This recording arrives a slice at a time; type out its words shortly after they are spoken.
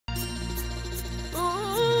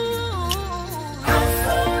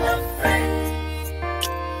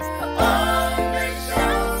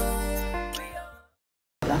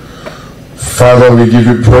Father, we give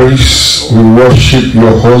you praise. We worship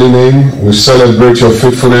your holy name. We celebrate your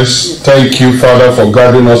faithfulness. Thank you, Father, for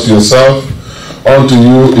guarding us yourself. Unto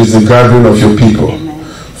you is the guardian of your people. Amen.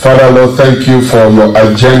 Father, Lord, thank you for your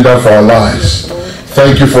agenda for our lives.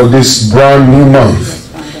 Thank you for this brand new month.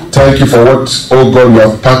 Thank you for what, oh God, you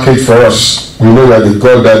have packaged for us. We know you are the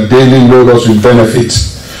God that daily load us with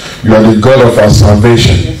benefits. You are the God of our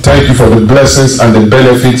salvation. Thank you for the blessings and the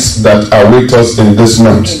benefits that await us in this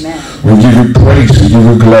month. Amen. We give you praise, we give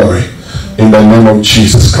you glory in the name of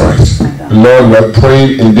Jesus Christ. Lord, we are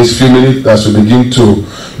praying in this few minutes as we begin to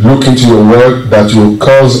look into your word, that you will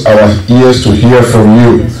cause our ears to hear from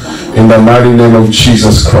you in the mighty name of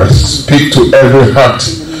Jesus Christ. Speak to every heart.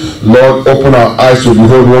 Lord, open our eyes to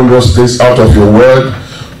behold wondrous things out of your word.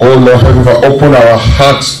 Oh Lord, open our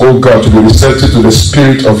hearts, oh God, to be receptive to the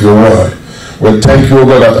spirit of your word. We thank you, oh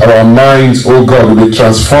God, that our minds, oh God, will be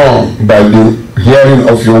transformed by the hearing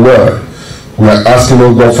of your word. We are asking,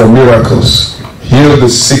 oh God, for miracles. Heal the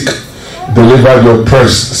sick, deliver the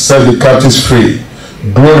oppressed, set the captives free.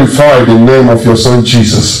 Glorify the name of your Son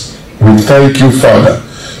Jesus. We thank you, Father.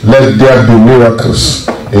 Let there be miracles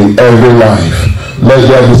in every life. Let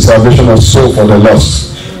there be salvation of soul for the lost.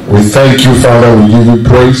 We thank you, Father. We give you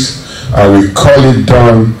praise and we call it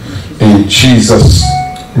done in Jesus'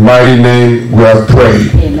 mighty name. We are praying.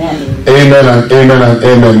 Amen. Amen and amen and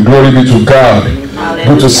amen. Glory be to God. Hallelujah.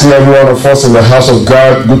 Good to see every one of us in the house of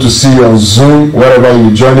God. Good to see you on Zoom, wherever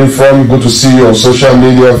you're joining from. Good to see you on social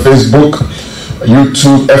media, Facebook,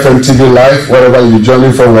 YouTube, FMTV Live, wherever you're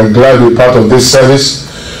joining from. We're glad to be part of this service.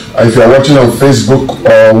 If you're watching on Facebook,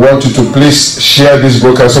 I want you to please share this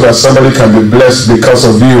broadcast so that somebody can be blessed because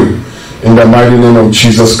of you in the mighty name of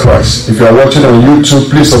Jesus Christ. If you're watching on YouTube,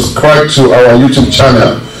 please subscribe to our YouTube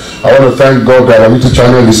channel. I want to thank God that our YouTube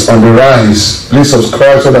channel is on the rise. Please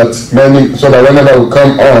subscribe so that whenever we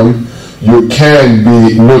come on, you can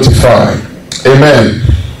be notified. Amen.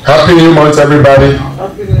 Happy New Month, everybody.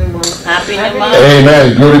 Happy New Month. Happy New Month.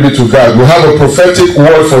 Amen. Glory be to God. We have a prophetic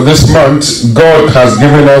word for this month. God has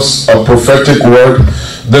given us a prophetic word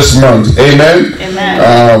this month. Amen.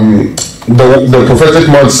 Amen. The prophetic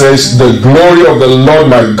month says, the glory of the Lord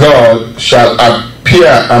my God shall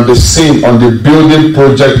appear and be seen on the building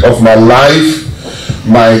project of my life,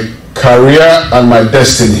 my career, and my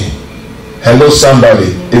destiny. Hello,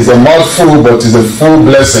 somebody. It's a mouthful, but it's a full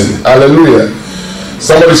blessing. Hallelujah.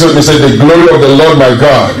 Somebody said, the glory of the Lord my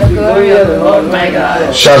God, the glory of the Lord my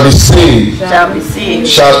God shall be seen,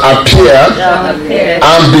 shall appear,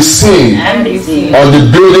 and be seen on the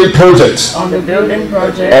building project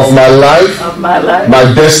of my life, my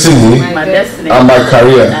destiny, and my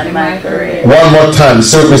career. One more time.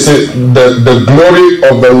 So we say, the glory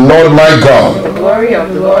of the Lord my God, the glory of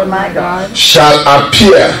the Lord my God shall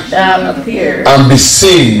appear, and be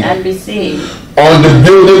seen on the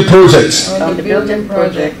building project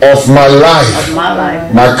of my life,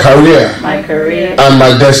 my career, and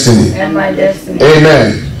my destiny.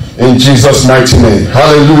 Amen. In Jesus' mighty name.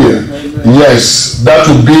 Hallelujah. Yes, that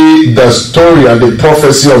will be the story and the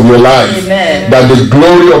prophecy of your life. Amen. That the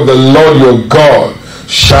glory of the Lord your God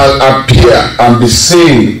shall appear and be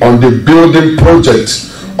seen on the building project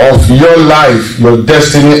of your life, your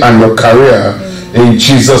destiny, and your career. In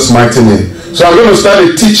Jesus' mighty name. So I'm going to start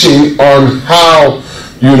a teaching on how,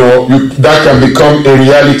 that can become a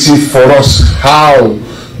reality for us. How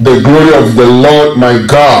the glory of the Lord my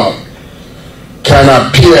God can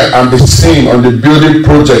appear and be seen on the building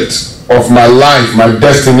project of my life, my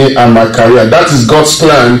destiny, and my career. That is God's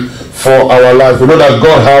plan for our life. We know that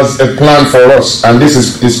God has a plan for us, and this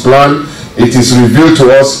is His plan. It is revealed to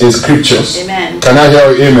us in scriptures. Amen. Can I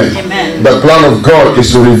hear amen? Amen. The plan of God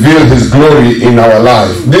is to reveal His glory in our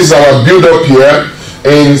life. This is our build up here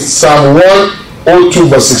in Psalm 102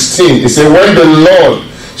 verse 16. It says, when the Lord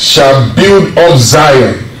shall build up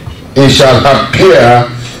Zion, it shall appear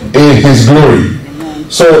in His glory. Amen.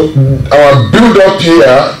 So our build up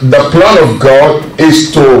here, the plan of God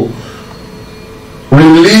is to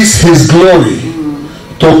release His glory,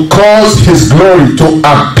 to cause His glory to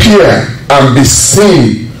appear and be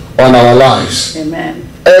seen on our lives. Amen.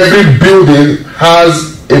 Every building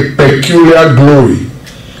has a peculiar glory.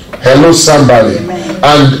 Hello, somebody. Amen.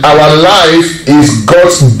 And our life is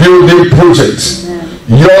God's building project. Amen.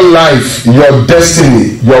 Your life, your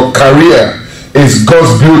destiny, your career is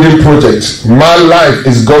God's building project. My life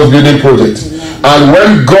is God's building project. Amen. And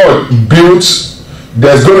when God builds,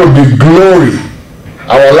 there's going to be glory.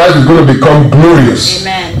 Our life is going to become glorious.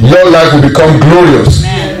 Amen. Your life will become glorious.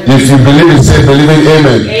 Amen. If you believe it, say believing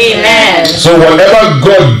amen. Amen. So whatever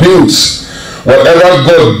God builds, whether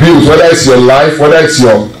it's your life, whether it's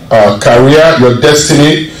your career, your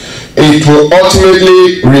destiny, it will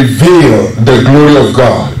ultimately reveal the glory of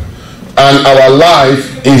God. And our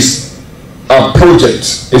life is a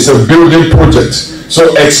project. It's a building project.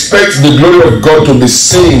 So expect the glory of God to be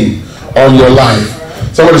seen on your life.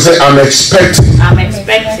 Somebody say, I'm expecting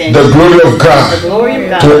the glory of God,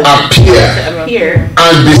 to appear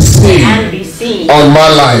and be seen on my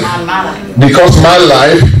life. Because my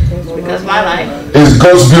life is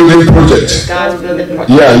God's building project.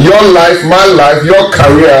 Yeah, your life, my life, your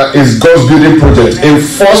career is God's building project. In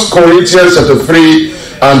 1 Corinthians chapter 3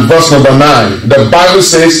 and verse number 9, the Bible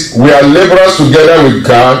says, we are laborers together with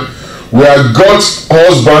God. We are God's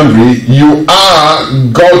husbandry. You are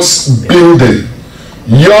God's building.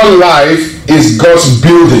 Your life is God's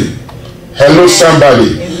building. Hello,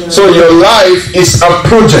 somebody. So your life is a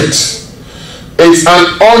project. It's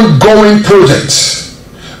an ongoing project.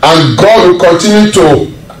 And God will continue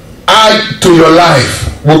to add to your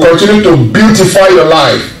life. Will continue to beautify your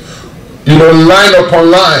life. You know, line upon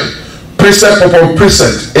line, precept upon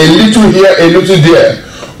precept, a little here, a little there,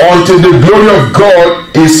 until the glory of God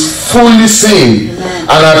is fully seen. Amen.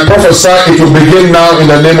 And I prophesy it will begin now in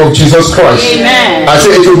the name of Jesus Christ. Amen. I say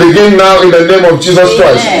it will begin now in the name of Jesus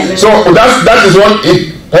Christ. Amen. So that is what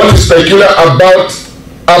is peculiar about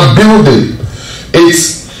a building.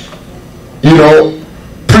 It's, you know,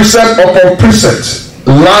 precept upon precept,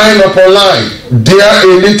 line upon line, there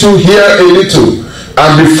a little, here a little,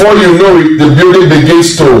 and before you know it, the building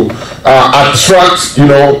begins to attract, you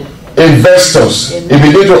know, investors. It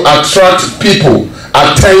begins to attract people,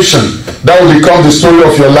 attention. That will become the story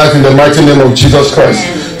of your life in the mighty name of Jesus Christ.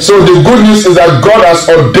 So the good news is that God has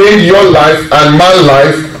ordained your life and my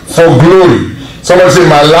life for glory. Somebody say,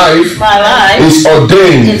 my life is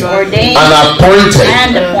ordained and appointed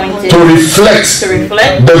to reflect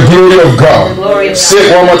the glory of God. Say it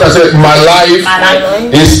one more time. Say, my life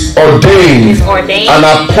is ordained and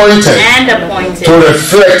appointed to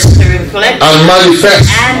reflect and manifest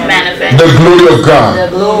the glory of God.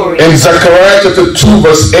 In Zechariah chapter 2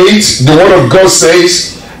 verse 8, the word of God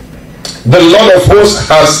says, the Lord of hosts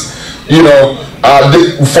has, you know,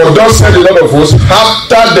 for thus said the Lord of hosts,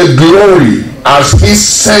 after the glory as he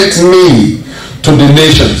sent me to the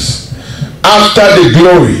nations. After the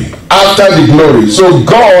glory. So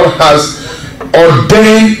God has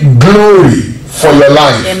ordained glory for your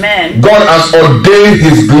life. Amen. God has ordained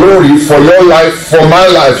his glory for your life, for my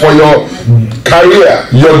life, for your career,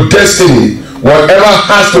 your destiny. Whatever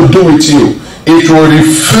has to do with you, it will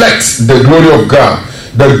reflect the glory of God.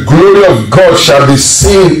 The glory of God shall be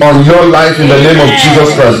seen on your life in the name of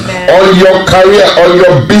Jesus Christ. Amen. On your career, on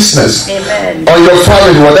your business, Amen. On your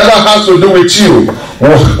family, whatever has to do with you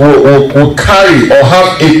will carry or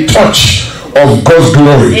have a touch of God's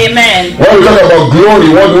glory. Amen. When we talk about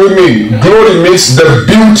glory, what do we mean? Glory means the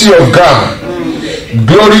beauty of God.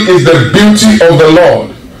 Glory is the beauty of the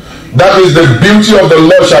Lord. That is, the beauty of the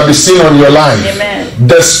Lord shall be seen on your life. Amen.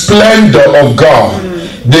 The splendor of God,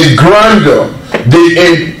 the grandeur, the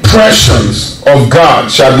impressions of God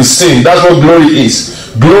shall be seen. That's what glory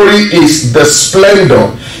is. Glory is the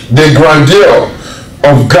splendor, the grandeur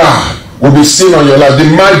of God will be seen on your life. The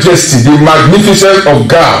majesty, the magnificence of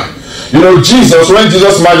God. You know, Jesus, when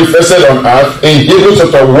Jesus manifested on earth, in Hebrews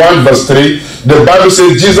chapter 1 verse 3, the Bible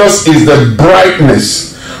says Jesus is the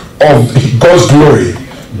brightness of God's glory.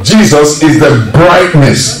 Jesus is the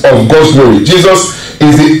brightness of God's glory. Jesus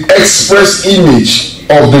is the express image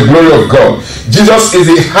of the glory of God. Jesus is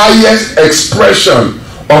the highest expression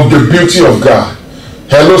of the beauty of God.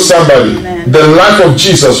 Hello, somebody. Amen. The life of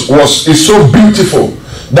Jesus is so beautiful.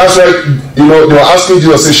 That's why, you know, they were asking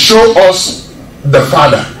Jesus, say, show us the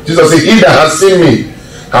Father. Jesus said, he that has seen me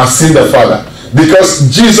has seen the Father. Because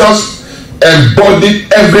Jesus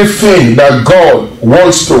embodied everything that God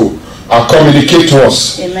wants to communicate to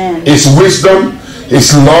us. Amen. His wisdom,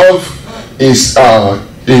 his love, his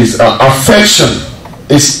affection,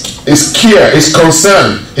 his care, his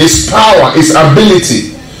concern, his power, his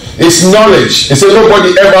ability, his knowledge. He said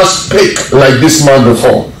nobody ever spake like this man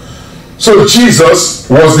before. So Jesus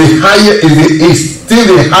was is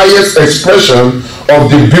still the highest expression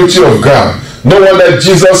of the beauty of God. No wonder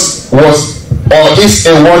Jesus was or is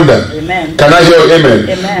a wonder. Amen. Can I hear amen?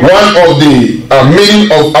 Amen. One of the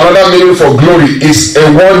another meaning for glory is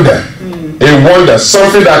a wonder. A wonder,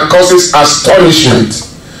 something that causes astonishment.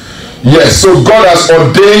 Yes, so God has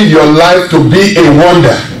ordained your life to be a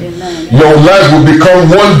wonder. Amen. Your life will become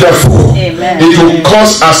wonderful. Amen. It will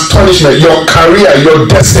cause astonishment. Your career, your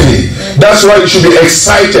destiny. Amen. That's why you should be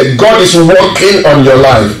excited. God is working on your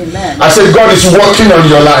life. Amen. I said God is working on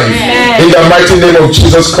your life. Amen. In the mighty name of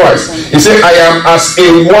Jesus Christ. He said, I am as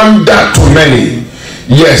a wonder to many.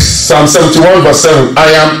 Yes, Psalm 71 verse 7.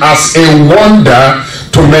 I am as a wonder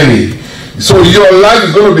to many. So your life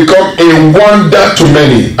is going to become a wonder to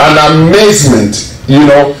many, an amazement,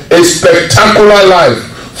 a spectacular life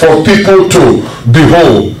for people to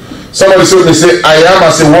behold. Somebody say, I am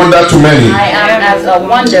as a wonder to many. I am as a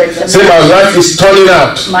wonder to many. Say, my life is turning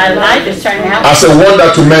out. My life is turning out. As a wonder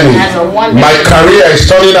to many. As a wonder. My career is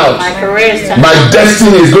turning out. My career is turning my out.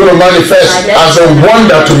 destiny is going to manifest as a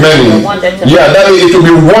wonder to many. Yeah, that means it will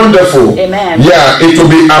be wonderful. Amen. Yeah, it will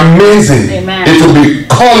be amazing. Amen. It will be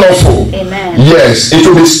colorful. Amen. Yes, it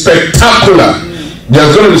will be spectacular.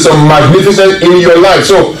 There's going to be some magnificence in your life.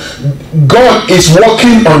 So God is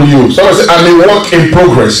working on you. Someone say, I'm a work in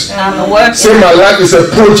progress. I'm a work. Say, my life is a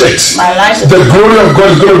project. My life is the glory of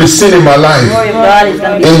God is going to be seen in my life. The glory of God is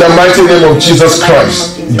going to be in the mighty name of Jesus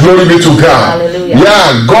Christ. Glory be to God. Hallelujah.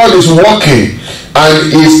 Yeah, God is working and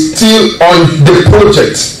is still on the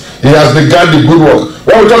project. He has begun the good work.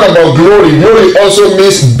 When we talk about glory, glory also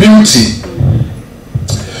means beauty.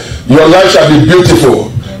 Your life shall be beautiful.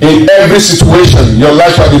 In every situation, your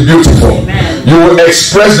life shall be beautiful. Amen. You will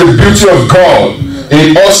express the beauty of God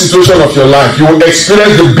in all situations of your life. You will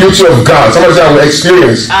experience the beauty of God. Somebody say, I will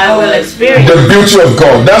experience. I will experience the beauty of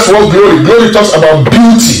God. That's what glory. Glory talks about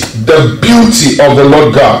beauty. The beauty of the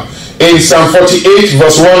Lord God. In Psalm 48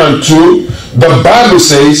 verse 1 and 2, the Bible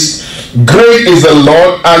says, great is the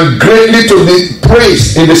Lord and greatly to be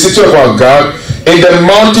praised in the city of our God, in the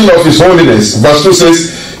mountain of his holiness. Verse 2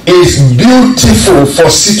 says, is beautiful for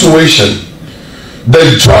situation.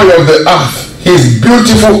 The joy of the earth is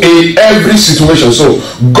beautiful in every situation. So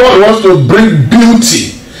God wants to bring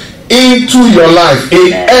beauty into your life.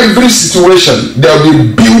 In every situation there will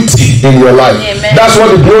be beauty in your life. Amen. That's what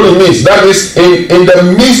the glory means. That is, in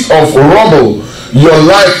the midst of rubble, your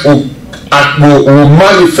life will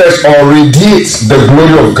manifest or radiate the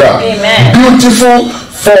glory of God. Amen. Beautiful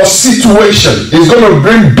for situation. It's going to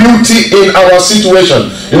bring beauty in our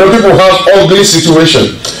situation. People have ugly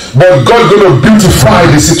situation, but God going to beautify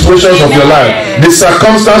the situations of your life, the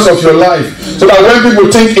circumstance of your life, so that when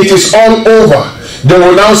people think it is all over, they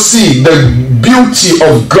will now see the beauty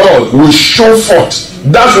of God will show forth.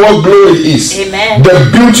 That's what glory is. Amen. The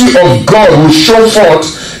beauty of God will show forth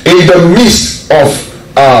in the midst of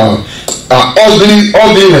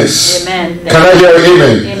ugliness. Amen. Can I hear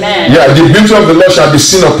amen? Amen. Yeah, the beauty of the Lord shall be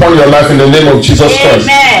seen upon your life in the name of Jesus Christ.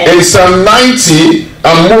 In Psalm 90,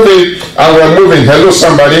 we're moving. Hello,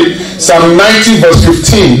 somebody. Psalm 90 verse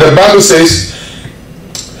 15. The Bible says,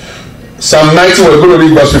 Psalm 90, we're going to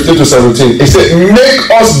read verse 15 to 17. It says, make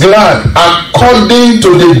us glad according to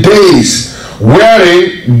the days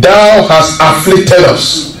wherein thou hast afflicted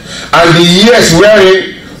us, and the years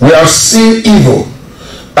wherein we have seen evil.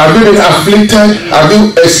 Have you been afflicted? Have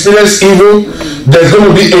you experienced evil? There's going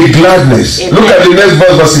to be a gladness. Amen. Look at the next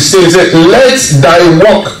verse 16. It says, let thy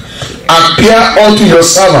work appear unto your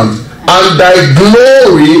servant, and thy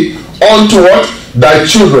glory unto what? Thy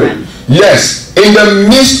children. Yes, in the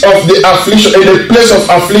midst of the affliction, in the place of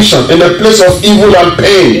affliction, in the place of evil and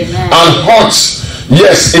pain, amen, and hurt.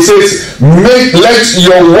 Yes, it says, let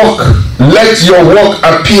your work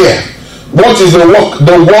appear. What is the work?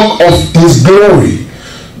 The work of his glory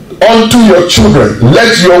unto your children.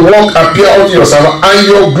 Let your work appear unto your servant, and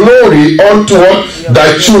your glory unto what?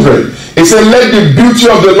 Thy children. It said, let the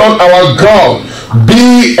beauty of the Lord our God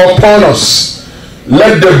be upon us.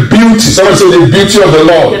 Let the beauty, someone say the beauty of the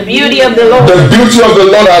Lord. The beauty of the Lord. The beauty of the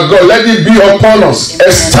Lord our God, let it be upon us. Amen.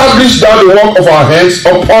 Establish thou the work of our hands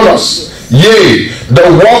upon us. Yea, the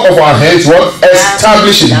work of our hands, what?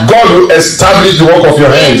 Establish it. God will establish the work of your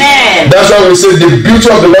hands. Amen. That's why we say the beauty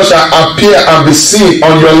of the Lord shall appear and be seen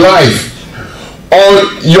on your life,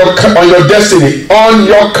 on your destiny, on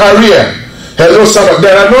your career. Hello, somebody.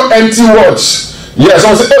 There are no empty words. Yes,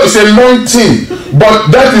 someone say, oh, it's a long thing.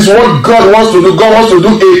 But that is what God wants to do. God wants to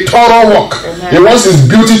do a thorough work. Amen. He wants his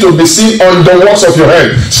beauty to be seen on the works of your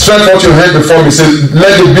hand. Stretch out your hand before me. Say,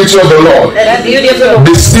 let the beauty of the Lord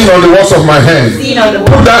be seen on the works of my hand.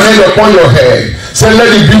 Put that hand upon your head. Say,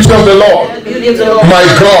 let the beauty of the Lord, my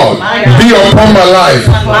God, be upon my life,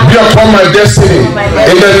 be upon my destiny,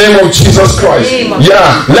 in the name of Jesus Christ.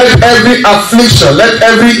 Yeah, let every affliction, let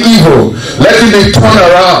every evil, let it be turned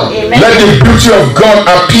around. Let the beauty of God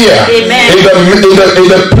appear in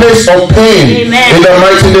the place of pain, in the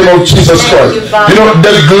mighty name of Jesus Christ.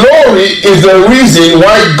 The glory is the reason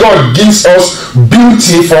why God gives us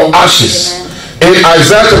beauty for ashes. In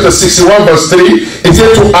Isaiah chapter 61 verse 3, it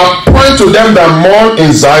says, to appoint to them that mourn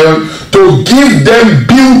in Zion, to give them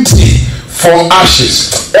beauty for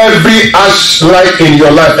ashes. Every ash light in your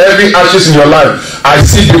life, every ashes in your life, I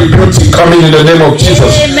see the beauty coming in the name of Jesus.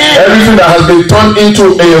 Amen. Everything that has been turned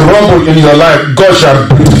into a rubble in your life, God shall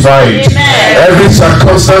beautify it. Amen. Every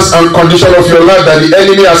circumstance and condition of your life that the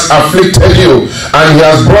enemy has afflicted you and he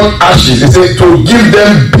has brought ashes, he said to give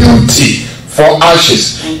them beauty for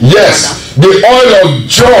ashes. Yes, the oil of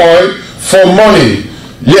joy for money.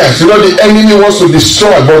 Yes, you know the enemy wants to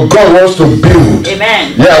destroy, but God wants to build.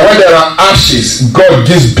 Amen. Yeah, when there are ashes, God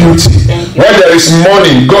gives beauty. When there is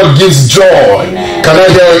mourning, God gives joy. Amen. Can I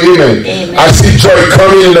hear an amen? Amen. I see joy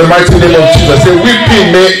coming in the mighty name of Jesus. The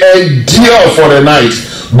weeping may endure for the night,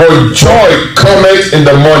 but joy cometh in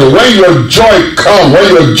the morning. When your joy comes, when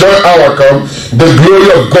your joy hour comes, the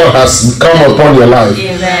glory of God has come upon your life.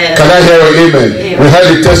 Amen. Can I hear an amen? Amen. We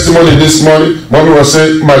had the testimony this morning. Mommy was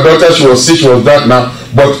saying, my daughter, she was sick, she was that now,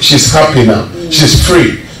 but she's happy now. She's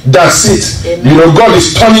free. That's it. Amen. You know, God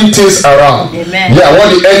is turning things around. Amen. Yeah,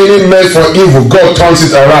 what the enemy meant for evil, God turns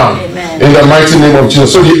it around. Amen. In the mighty name of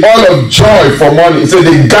Jesus. So the oil of joy for money, it's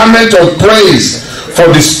the garment of praise for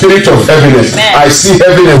the spirit of heaviness. Amen. I see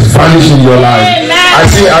heaviness vanish in your life. Amen. I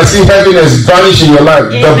see heaviness vanish in your life.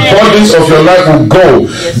 Amen. The burdens of your life will go.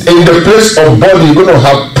 Yes. In the place of body, you're going to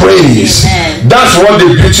have praise. Amen. That's what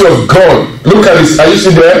the beauty of God. Look at this. Are you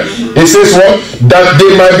see there? It says what? That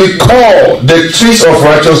they might be called the trees of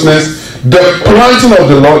righteousness, the planting of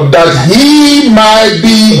the Lord, that he might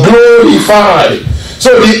be glorified.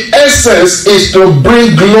 So the essence is to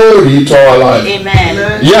bring glory to our life.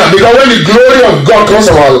 Amen. Yeah, because when the glory of God comes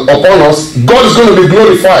upon us, God is going to be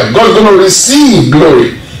glorified. God is going to receive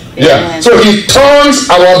glory. Yeah. Amen. So he turns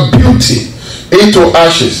our beauty into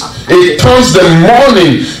ashes. He turns the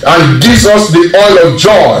mourning and gives us the oil of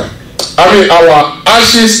joy. I mean, our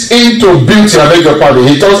ashes into beauty. I beg your pardon.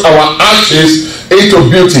 He turns our ashes into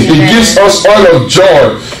beauty. Amen. He gives us oil of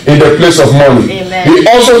joy in the place of mourning. Amen. He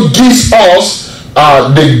also gives us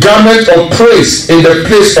the garment of praise in the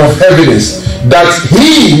place of heaviness, that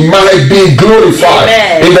he might be glorified.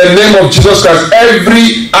 Amen. In the name of Jesus Christ,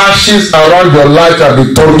 every ashes around your life shall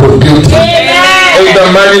be turned to beauty. Amen. In the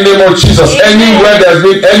mighty name of Jesus. Amen. Anywhere there's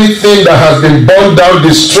been anything that has been burned down,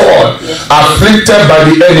 destroyed, afflicted by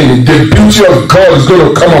the enemy, the beauty of God is going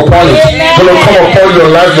to come upon it. Amen. Going to come upon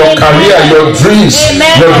your life, your career, your dreams,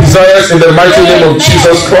 Amen. your desires, in the mighty name of Amen.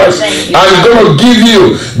 Jesus Christ. Thank you. And it's going to give you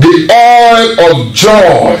the oil of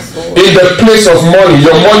joy in the place of mourning.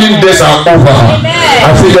 Your mourning days are over.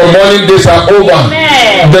 I say your mourning days are over.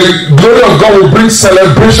 Amen. The glory of God will bring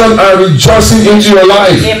celebration and rejoicing into your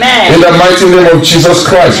life. Amen. In the mighty name of Jesus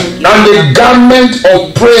Christ. And the garment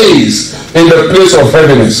of praise in the place of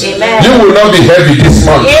heaviness. Amen. You will not be heavy this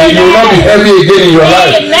month. Amen. You will not be heavy again in your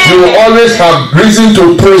life. Amen. You will always have reason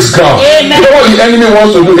to praise God. Amen. You know what the enemy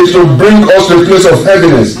wants to do is to bring us to a place of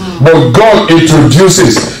heaviness. But God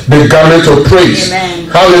introduces the garment of praise. Amen.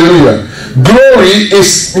 Hallelujah. Glory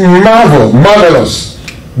is marvelous.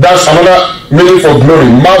 That's another meaning for glory.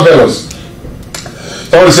 Marvelous.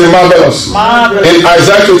 I want to say marvelous. Marvelous. In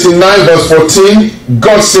Isaiah 29 verse 14,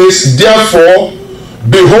 God says, therefore,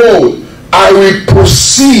 behold, I will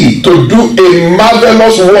proceed to do a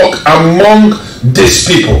marvelous work among these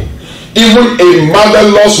people. Even a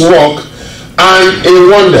marvelous work and a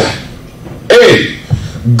wonder. Hey,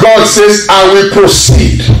 God says, I will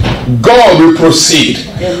proceed. God will proceed.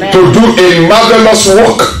 Amen. To do a marvelous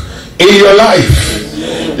work in your life.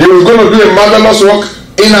 He was going to do a marvelous work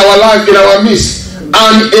in our life, in our midst,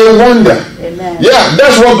 and a wonder. Amen. Yeah,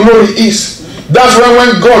 that's what glory is. That's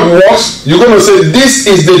when God walks, you're going to say, this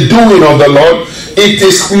is the doing of the Lord. It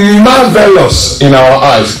is marvelous in our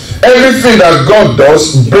eyes. Everything that God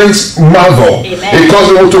does brings marvel. Amen. It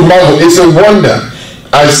causes people to marvel. It's a wonder.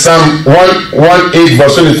 As Psalm 118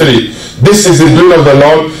 verse 23. This is the doing of the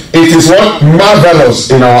Lord. It is what? Marvelous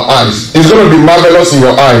in our eyes. It's going to be marvelous in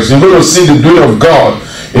your eyes. You're going to see the doing of God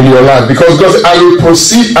in your life. Because God said, I will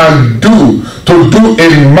proceed and do a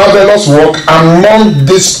marvelous work among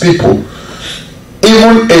these people.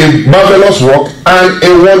 Even a marvelous work and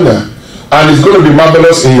a wonder. And it's going to be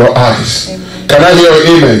marvelous in your eyes. Amen. Can I hear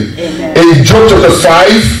amen? Amen? In Job chapter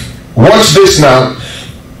 5, watch this now.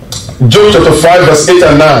 Job chapter 5 verse 8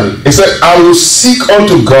 and 9. It said, I will seek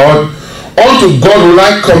unto God. Unto God will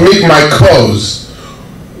I commit my cause.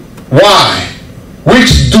 Why?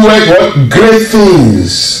 Which doeth what? Great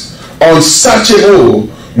things, unsearchable,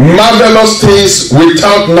 marvelous things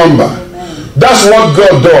without number. Amen. That's what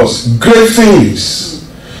God does. Great things,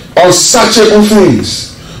 unsearchable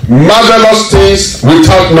things, marvelous things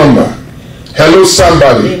without number. Hello,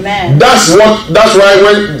 somebody. Amen. That's why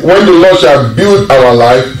when the Lord shall build our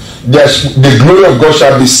life, the glory of God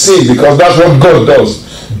shall be seen, because that's what God does.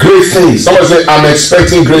 great things. Somebody say, I'm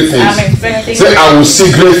expecting great things. I'm expecting Say, I will see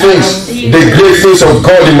great things. The great things of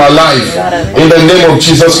God in my life. In the name of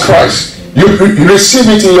Jesus Christ. You receive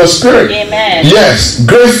it in your spirit. Amen. Yes,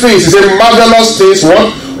 great things. He said, marvelous things.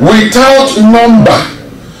 What? Without number.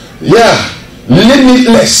 Yeah.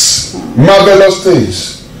 Limitless. Marvelous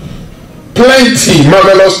things. Plenty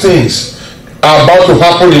marvelous things are about to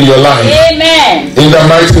happen in your life. Amen. In the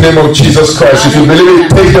mighty name of Jesus Christ. If you believe it,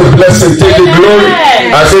 take the blessing, take the glory.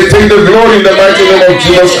 I say, take the glory in the mighty name of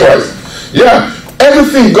Jesus Christ. Yeah.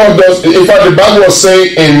 Everything God does. In fact, the Bible was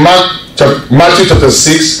saying in Matthew chapter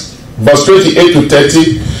 6, verse 28 to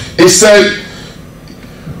 30, it said,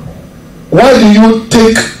 why do you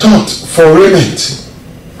take thought for raiment?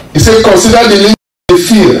 He said, consider the lilies of the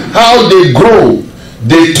field, how they grow.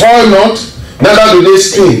 They toil not, neither do they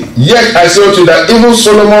spin. Yet I say unto you that even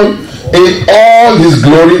Solomon in all his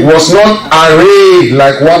glory was not arrayed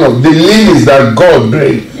like one of the lilies that God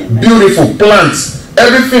made. Beautiful plants.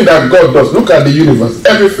 Everything that God does. Look at the universe.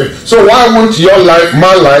 Everything. So why won't your life,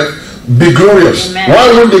 my life, be glorious? Amen. Why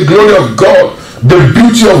won't the glory of God, the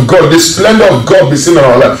beauty of God, the splendor of God be seen in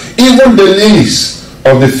our life? Even the lilies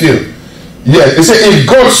of the field. Yes, it said, if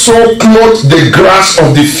God so clothed the grass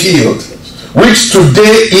of the field, which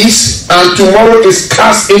today is and tomorrow is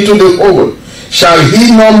cast into the oven, shall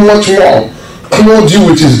he not much more clothe you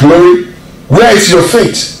with his glory? Where is your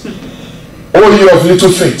faith? Oh, you of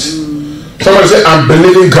little faith. Somebody say, I'm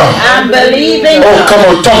believing God. I'm believing God. Oh, come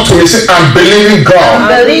on, talk to me. Say, I'm believing God. I'm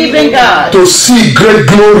believing God. To see great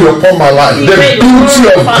glory upon my life. The beauty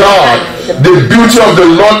of God. The beauty of the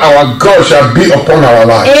Lord our God shall be upon our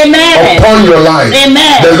life. Amen. Upon your life.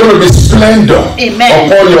 Amen. There's going to be splendor.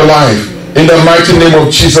 Amen. Upon your life. In the mighty name of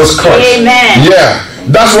Jesus Christ. Amen. Yeah.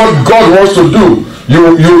 That's what God wants to do.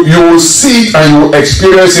 You will see it and you will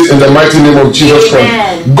experience it in the mighty name of Jesus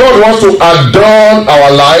Christ. God wants to adorn our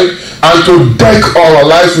life and to deck our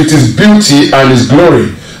lives with his beauty and his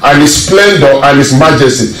glory and his splendor and his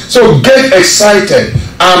majesty. So get excited.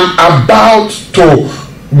 I'm about to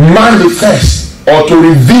manifest or to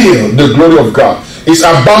reveal the glory of God. It's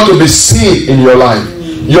about to be seen in your life.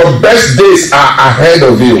 Your best days are ahead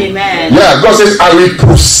of you. Amen. Yeah, God says, I will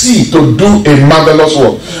proceed to do a marvelous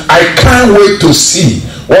work. I can't wait to see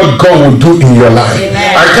what God will do in your life.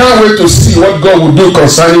 Amen. I can't wait to see what God will do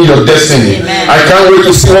concerning your destiny. Amen. I can't wait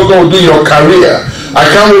to see what God will do in your career. I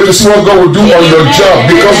can't wait to see what God will do on your job,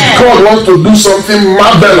 because God wants to do something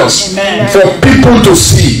marvelous for people to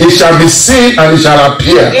see. It shall be seen and it shall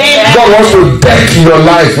appear. God wants to deck your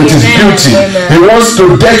life with his beauty. He wants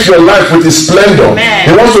to deck your life with his splendor.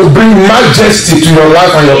 He wants to bring majesty to your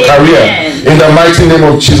life and your career in the mighty name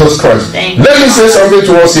of Jesus Christ. Let me say something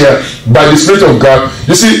to us here by the Spirit of God.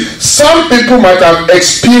 You see, some people might have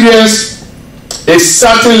experienced a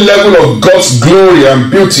certain level of God's glory and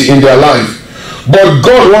beauty in their life, but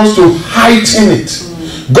God wants to heighten it.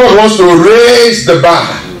 God wants to raise the bar.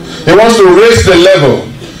 He wants to raise the level.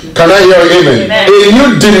 Can I hear amen? A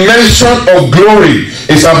new dimension of glory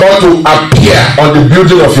is about to appear on the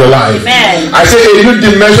building of your life. Amen. I say a new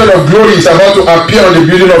dimension of glory is about to appear on the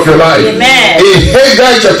building of your life. Amen. In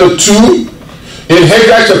Haggai chapter 2,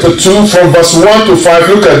 from verse 1 to 5,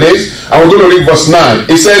 look at this. I'm going to read verse 9.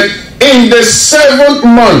 It said, in the 7th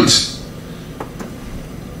month.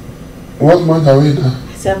 What month are we now?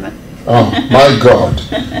 7. Oh my God.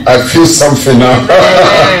 I feel something now.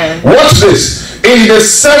 Watch this. In the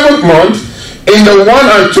 7th month, in the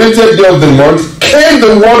 120th day of the month, came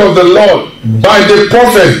the word of the Lord by the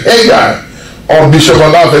prophet Haggai of Bishop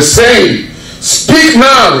Alafe, saying, speak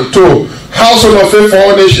now to household of faith for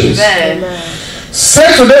all nations.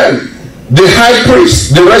 Say to them, the high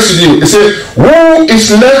priest, the residue, he said, who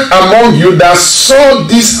is left among you that saw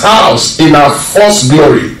this house in our first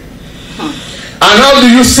glory? And how do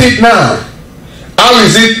you see it now? How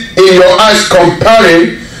is it in your eyes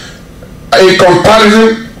comparing a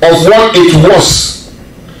comparison of what it was?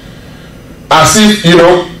 As if,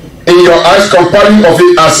 in your eyes comparing of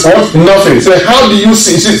it as what? Nothing. So how do you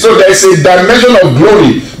see? So there is a dimension of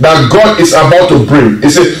glory that God is about to bring. He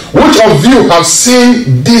said, which of you have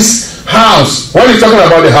seen this house? When he's talking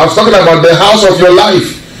about the house, talking about the house of your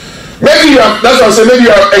life. Maybe you have, that's what I'm saying, maybe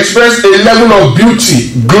you have experienced a level of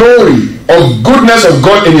beauty, glory, of goodness of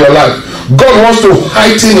God in your life. God wants to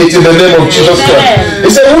heighten it in the name of Jesus Christ. He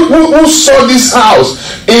said, who saw this house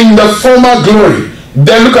in the former glory?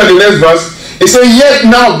 Then look at the next verse. He said, yet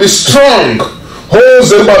now be strong, O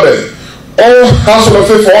Zerubbabel, O household of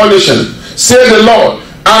faith for all nations, say the Lord,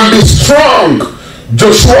 and be strong,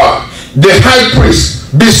 Joshua, the high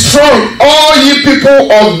priest. Be strong, all ye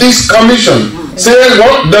people of this commission. Say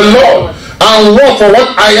what? The Lord. And walk for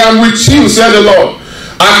what? I am with you, said the Lord.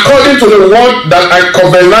 according to the word that I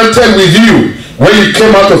covenanted with you when you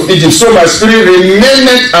came out of Egypt, so my spirit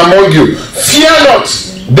remaineth among you. Fear not.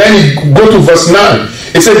 Then he go to verse 9.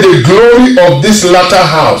 It said, the glory of this latter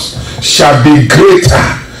house shall be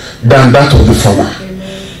greater than that of the former.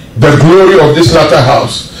 The glory of this latter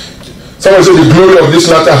house. Someone say the glory of this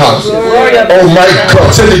latter house. Oh my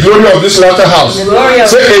God. Say the glory of this latter house.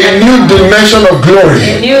 Say a new dimension of glory.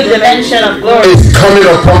 A new dimension of glory is coming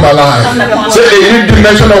upon my life. Say a new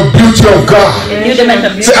dimension of beauty of God. A new dimension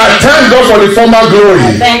of beauty. Say I thank God for the former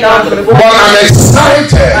glory. Thank God for the But I'm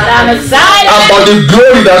excited about the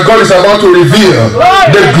glory that God is about to reveal.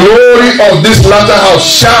 The glory of this latter house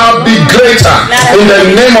shall be greater. In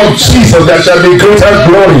the name of Jesus, there shall be greater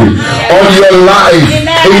glory on your life,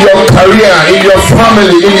 in your career, in your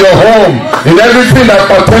family, in your home, in everything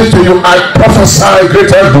that pertains to you. I prophesy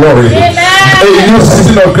greater glory. A new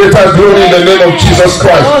season of greater glory in the name of Jesus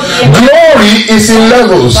Christ. Glory is in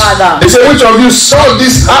levels. They say, which of you saw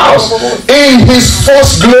this house in his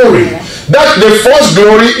first glory? That the first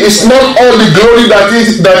glory is not all the glory that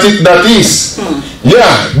is.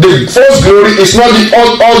 Yeah, the first glory is not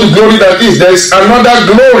all the glory that is. There is another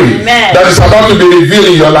glory that is about to be revealed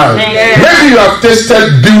in your life. Maybe you have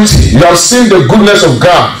tasted beauty, you have seen the goodness of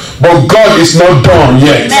God, but God is not done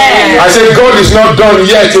yet. I said God is not done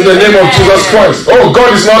yet in the name of Jesus Christ. Oh,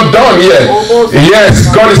 God is not done yet. Yes,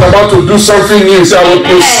 God is about to do something new. So I will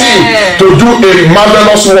proceed to do a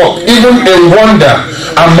marvelous work, even a wonder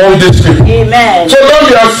among these people. So don't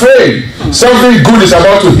be afraid. Something good is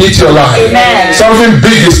about to hit your life. Something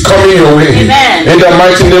big is coming your way. In the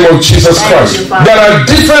mighty name of Jesus Christ. There are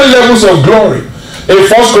different levels of glory. In 1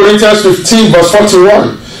 Corinthians 15 verse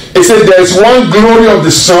 41, it said there is one glory of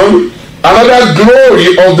the sun, another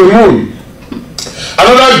glory of the moon,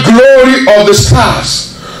 another glory of the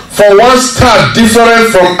stars. For one star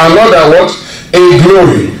different from another, what? A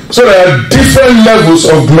glory. So there are different levels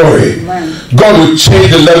of glory. God will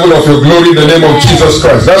change the level of your glory in the name of Jesus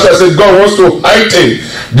Christ. That's why I said God wants to heighten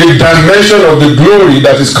the dimension of the glory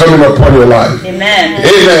that is coming upon your life. Amen.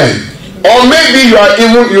 Or maybe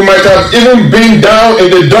you might have even been down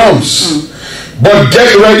in the dumps. But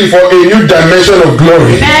get ready for a new dimension of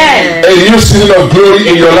glory. A new season of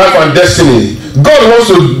glory in your life and destiny. God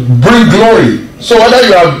wants to bring glory. So whether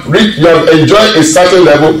you have enjoyed a certain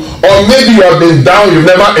level, or maybe you have been down, you've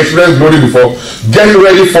never experienced glory before, get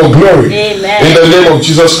ready for glory. In the name of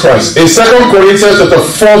Jesus Christ. In 2 Corinthians chapter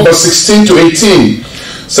 4 verse 16 to 18. 2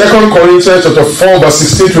 Corinthians chapter 4 verse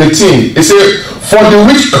 16 to 18. It says, for the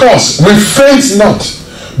which cause we faint not,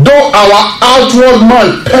 though our outward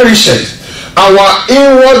man perisheth, our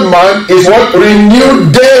inward man is what? Renewed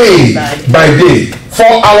day by day. For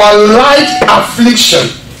our light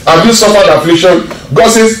affliction. Have you suffered affliction? God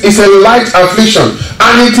says it's a light affliction,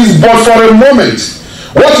 and it is but for a moment.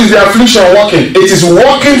 What is the affliction working? It is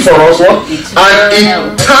working for us what?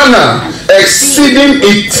 An eternal, exceeding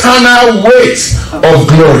eternal weight of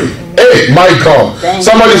glory. Hey, my God.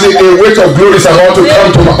 Somebody say a weight of glory is about to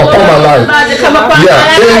come upon my life.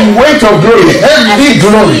 Yeah, a weight of glory. Heavy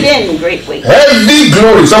glory. Heavy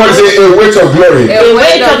glory. Somebody say a weight of glory.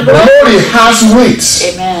 Glory has weight.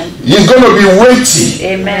 It's going to be weighty.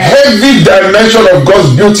 Heavy dimension of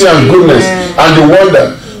God's beauty and goodness and the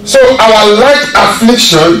wonder. So our light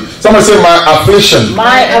affliction, somebody say my affliction.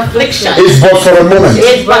 My affliction is but for a moment.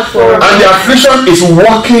 And the affliction is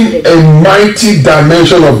working a mighty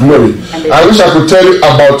dimension of glory. I wish I could tell you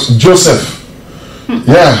about Joseph.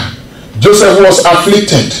 Yeah. Joseph was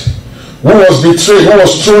afflicted, who was betrayed, who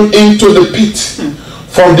was thrown into the pit.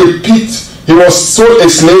 From the pit, he was sold a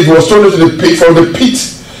slave, he was thrown into the pit. From the pit,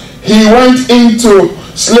 he went into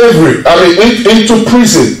slavery, into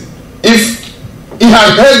prison. If he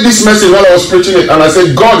had heard this message while I was preaching it, and I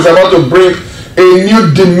said, God is about to bring a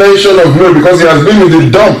new dimension of glory, because he has been in the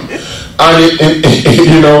dump, and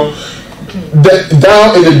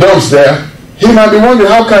down in the dumps there, he might be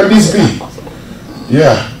wondering, how can this be?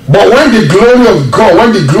 Yeah. But when the glory of God,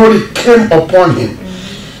 when the glory came upon him,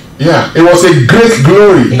 yeah, it was a great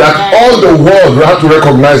glory that all the world will have to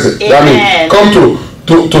recognize it. I mean, come to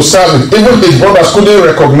serve him. Even his brothers couldn't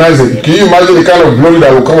recognize it. Can you imagine the kind of glory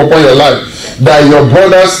that will come upon your life? That your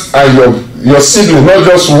brothers and your siblings, not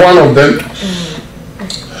just one of them,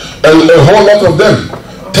 a whole lot of them,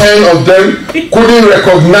 10 of them couldn't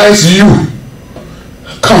recognize you.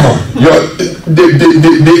 Come on,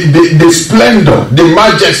 the splendor, the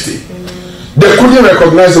majesty. They couldn't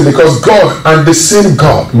recognize it because God, and the same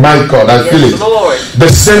God, my God, I feel it. Lord.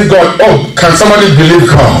 The same God. Oh, can somebody believe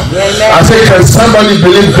God? Amen. I say, can somebody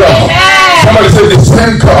believe God? Amen. Somebody say the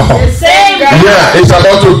same God. The same God. Yeah, it's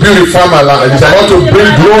about to beautify my life. It's about to bring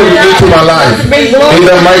glory into my life. In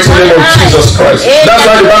the mighty name of Jesus Christ. That's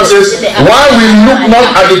why the Bible says, why we look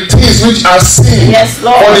not at the things which are seen,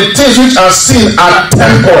 for the things which are seen are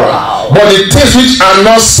temporal, but the things which are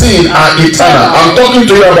not seen are eternal. I'm talking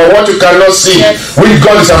to you about what you cannot see, which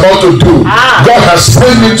God is about to do. God has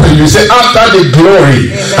sent me to you. Say, after the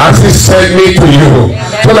glory, has He sent me to you,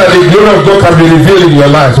 so that the glory of God can be revealed in your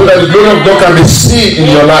life, so that the glory of God can be seen in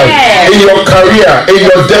your life, in your career, in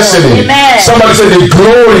your destiny. Somebody say, the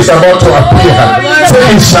glory is about to appear. Say,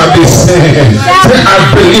 it shall be seen. Say, I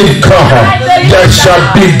believe God. There shall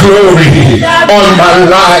be glory on my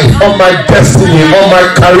life, on my destiny, on my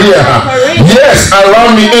career. Yes,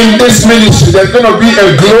 around me in this ministry, there's going to be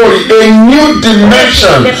a glory. A new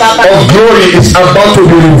dimension of glory is about to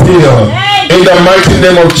be revealed. In the mighty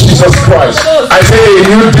name of Jesus Christ. I say a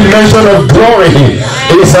new dimension of glory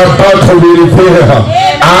is about to be revealed.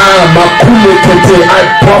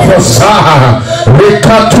 I prophesy.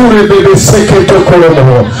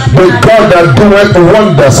 The God that doeth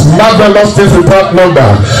wonders, marvelous things without number,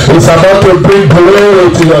 is about to bring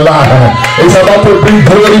glory to your life. It's about to bring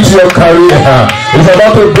glory to your career. It's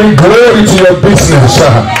about to bring glory to your business.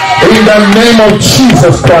 In the name of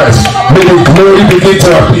Jesus Christ, may the glory begin to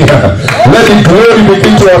appear. Let the glory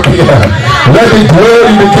begin to appear. Let the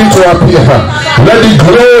glory begin to appear. Let the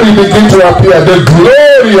glory begin to appear. The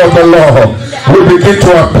glory of the Lord will begin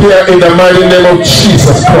to appear in the mighty name of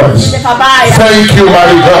Jesus Christ. Thank you,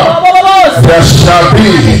 mighty God. There shall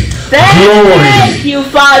be glory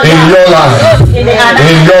in your life, in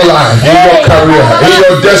your life, in your career, in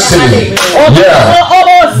your destiny. Yeah,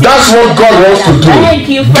 that's what God wants to do.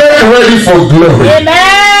 Get ready for glory.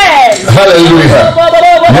 Hallelujah.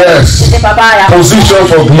 Yes, position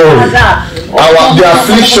for glory. The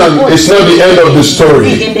affliction is not the end of the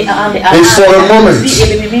story. It's for a moment.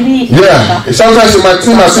 Yeah, sometimes it might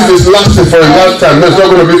seem as if it's lasting for a lifetime. No, it's not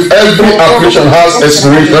going to be. Every affliction has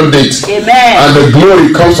expiration date, and the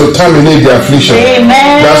glory comes to terminate the affliction.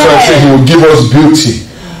 That's why I say He will give us beauty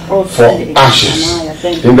for ashes.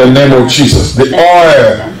 In the name of Jesus, the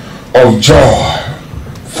oil of joy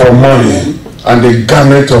for mourning, and the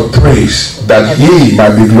garment of praise that He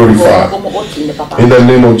might be glorified. In the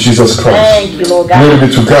name of Jesus Christ. Glory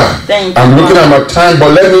be to God. I'm looking at my time,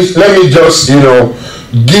 but let me just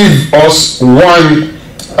give us one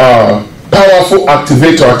powerful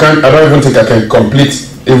activator. I don't even think I can complete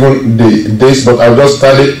even this, but I'll just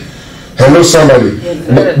start it. Hello, somebody.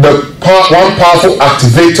 One powerful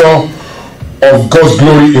activator of God's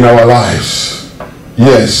glory in our lives.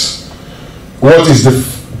 Yes. What is the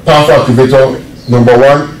powerful activator? Number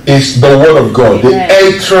one is the Word of God. The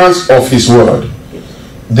entrance of His Word.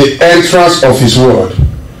 The entrance of His Word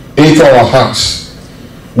into our hearts.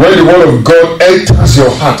 When the Word of God enters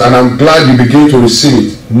your heart, and I'm glad you begin to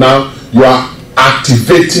receive it, now you are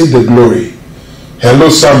activating the glory. Hello,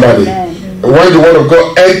 somebody. When the Word of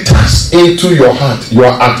God enters into your heart, you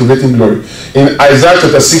are activating glory. In Isaiah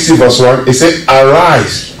chapter 60 verse 1, it says,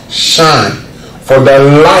 arise, shine, for the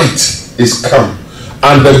light is come,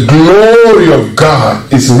 and the glory of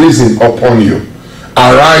God is risen upon you.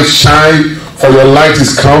 Arise, shine, for your light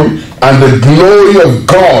is come, and the glory of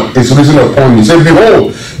God is risen upon you. Say,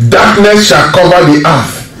 behold, darkness shall cover the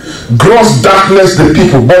earth, gross darkness the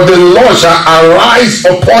people, but the Lord shall arise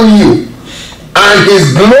upon you, and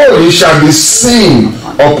His glory shall be seen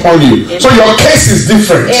upon you. Amen. So your case is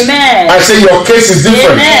different. Amen. I say your case is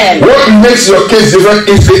different. Amen. What makes your case different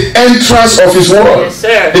is the entrance of His word. Yes,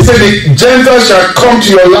 sir. He said the Gentiles shall come to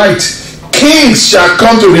your light, kings shall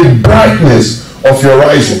come to the brightness of your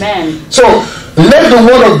rising. Amen. So let the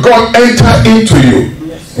word of God enter into you.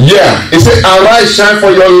 Yes. Yeah. He said, arise, shine,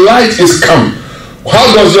 for your light is come.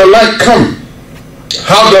 How does your light come?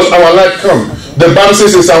 How does our light come? The Bible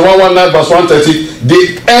says in Psalm 119 verse 130,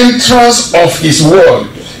 the entrance of His word,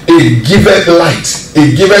 it giveth light,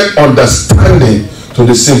 it giveth understanding to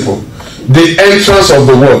the simple. The entrance of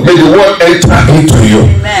the word, may the word enter into you.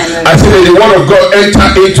 Amen. I say, may the word of God enter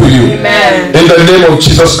into you. Amen. In the name of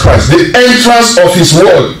Jesus Christ. The entrance of His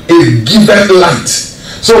word, it giveth light.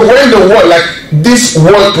 So when the word, like this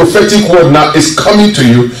word, prophetic word now is coming to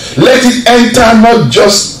you, let it enter not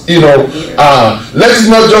just let it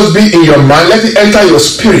not just be in your mind, let it enter your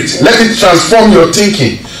spirit, let it transform your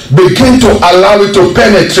thinking, begin to allow it to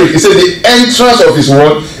penetrate. He said the entrance of His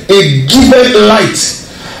word, it giveth light,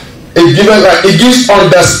 it gives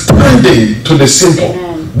understanding to the simple.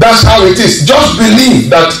 That's how it is. Just believe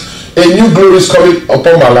that a new glory is coming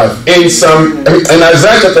upon my life. In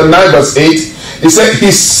Isaiah chapter 9 verse 8, he said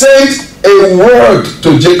He sent a word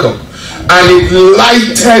to Jacob, and it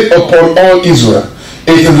lighted upon all Israel.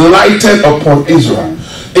 It lighted upon Israel.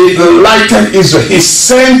 It lighted Israel. He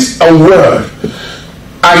sent a word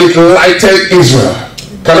and it lighted Israel.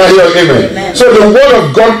 Can I hear amen? Amen. So the word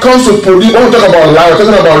of God comes to produce. When we talk about light, we're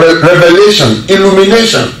talking about revelation,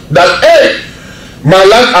 illumination. That hey, my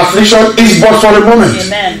life affliction is but for a moment.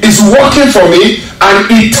 Amen. It's working for me an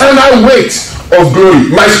eternal weight of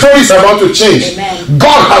glory. My story is about to change. Amen.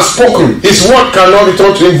 God has spoken. His word cannot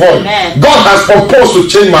return to him void. Amen. God has proposed to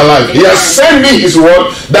change my life. He has sent me his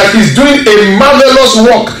word that he's doing a marvelous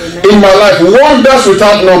work in my life. Wonders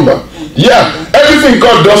without number. Yeah, everything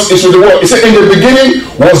God does is with the word. He said in the beginning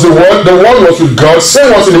was the word was with God,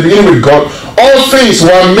 same was in the beginning with God. All things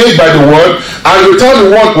were made by the word, and without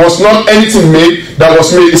the word was not anything made that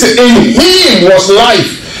was made. He said in him was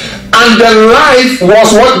life, and the life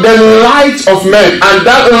was what? The light of men. And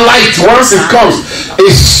that light, once it comes,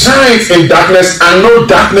 it shines in darkness, and no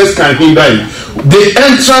darkness can hinder it. The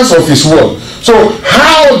entrance of his word. So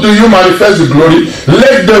how do you manifest the glory?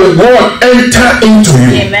 Let the word enter into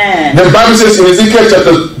you. Amen. The Bible says in Ezekiel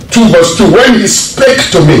chapter 2 verse 2, when he spake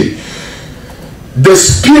to me, the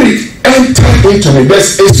spirit entered into me.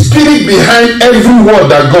 There's a spirit behind every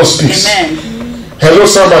word that God speaks. Amen. Hello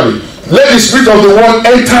somebody. Let the spirit of the word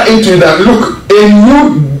enter into you, that look, a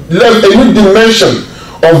new level, a new dimension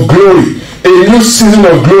of glory, a new season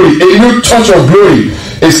of glory, a new touch of glory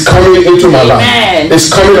is coming into my life.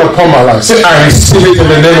 It's coming upon my life. Say, I receive it in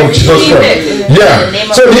the name of Jesus Christ. Yeah.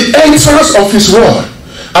 So the entrance of his word,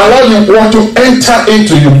 allow the word to enter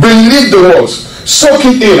into you. Believe the words. Soak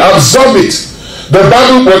it in. Absorb it. The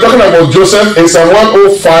Bible, we're talking about Joseph in Psalm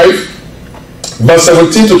 105, verse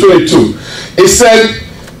 17 to 22. It said,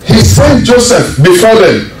 he sent Joseph before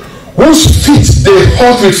them, whose feet they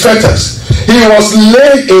hurt with fetters. He was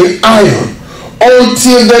laid in iron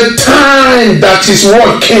until the time that his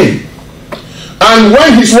word came. And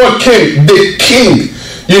when his word came, the king,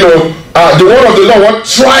 the word of the Lord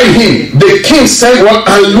tried him. The king said what?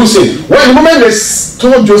 And loose him. When the moment they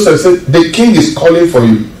told Joseph, said, the king is calling for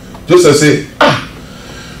you. Joseph said,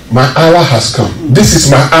 my hour has come. This is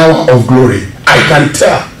my hour of glory. I can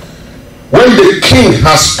tell. When the king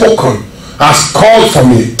has spoken, has called for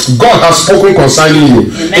me, God has spoken concerning you.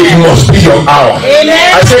 Amen. It must be your hour.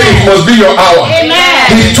 Amen. I said it must be your hour. Amen.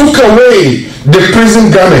 He took away the prison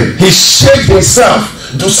garment. He shaped himself.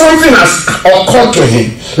 Something has occurred to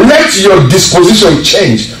him. Let your disposition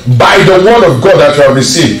change by the word of God that you have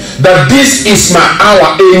received. That this is my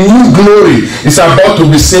hour. A new glory is about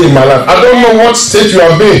to be seen in my life. I don't know what state you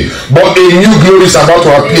have been, but a new glory is about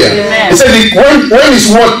to appear. Amen. He said when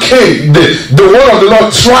his word came, the word of the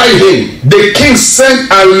Lord tried him. The king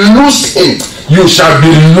sent and loosed him. You shall be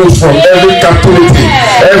loosed from every captivity,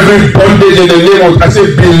 every bondage in the name of, I say,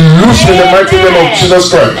 be loosed in the mighty name of Jesus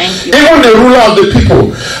Christ. Even the ruler of the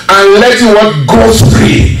people, and let him go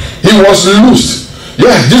free. He was loosed.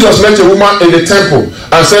 Yeah, Jesus met a woman in the temple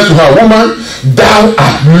and said to her, woman, thou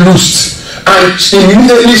art loosed. And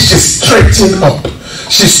immediately she straightened up.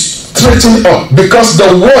 She straightened up because the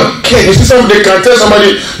word came. You see, somebody can tell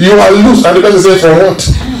somebody you are loose, and the person says, from what?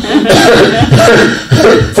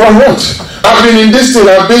 From what? I've been in this thing,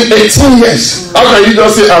 I've been 18 years. How can you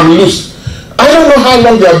just say I'm loose? I don't know how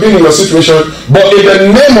long you have been in your situation, but in the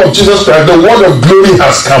name of Jesus Christ, the word of glory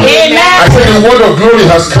has come. Amen. I said the word of glory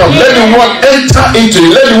has come. Amen. Let the word enter into you.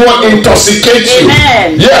 Let the word intoxicate you.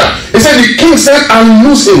 Amen. Yeah. He said the king said, I'm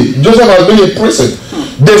loosing. Joseph has been in prison.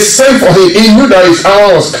 They sent for him. He knew that his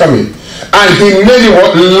hour was coming. And he made him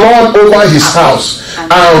Lord over his house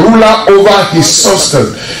and ruler over his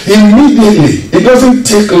substance. Immediately. It doesn't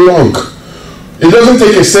take long. It doesn't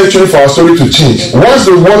take a century for our story to change. Once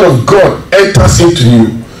the word of God enters into you,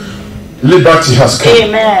 liberty has come.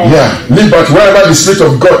 Amen. Yeah, liberty. Wherever the Spirit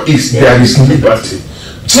of God is, there is liberty.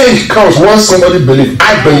 Change comes once somebody believes.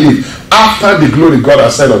 I believe. After the glory God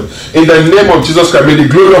has sent us. In the name of Jesus Christ, may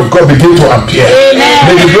the glory of God begin to appear. Amen.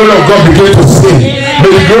 May the glory of God begin to sing. Amen.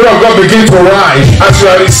 May the glory of God begin to rise as you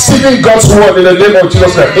are receiving God's word in the name of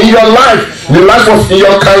Jesus Christ. In your life, in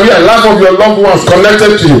your career, life of your loved ones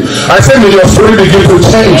connected to you, I say may your story begin to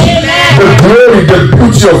change. Amen. The glory, the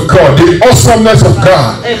beauty of God, the awesomeness of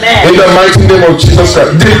God. Amen. In the mighty name of Jesus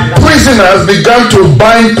Christ. The prisoner has begun to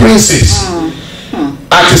bind princes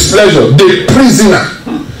at his pleasure. The prisoner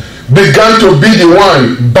began to be the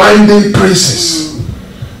one binding princes.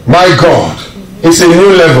 My God, it's a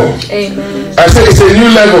new level. Amen. I say it's a new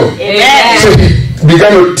level. Amen. So he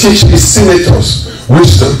began to teach his senators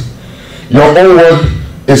wisdom. Your own word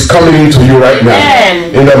is coming into you right now.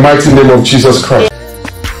 Amen. In the mighty name of Jesus Christ.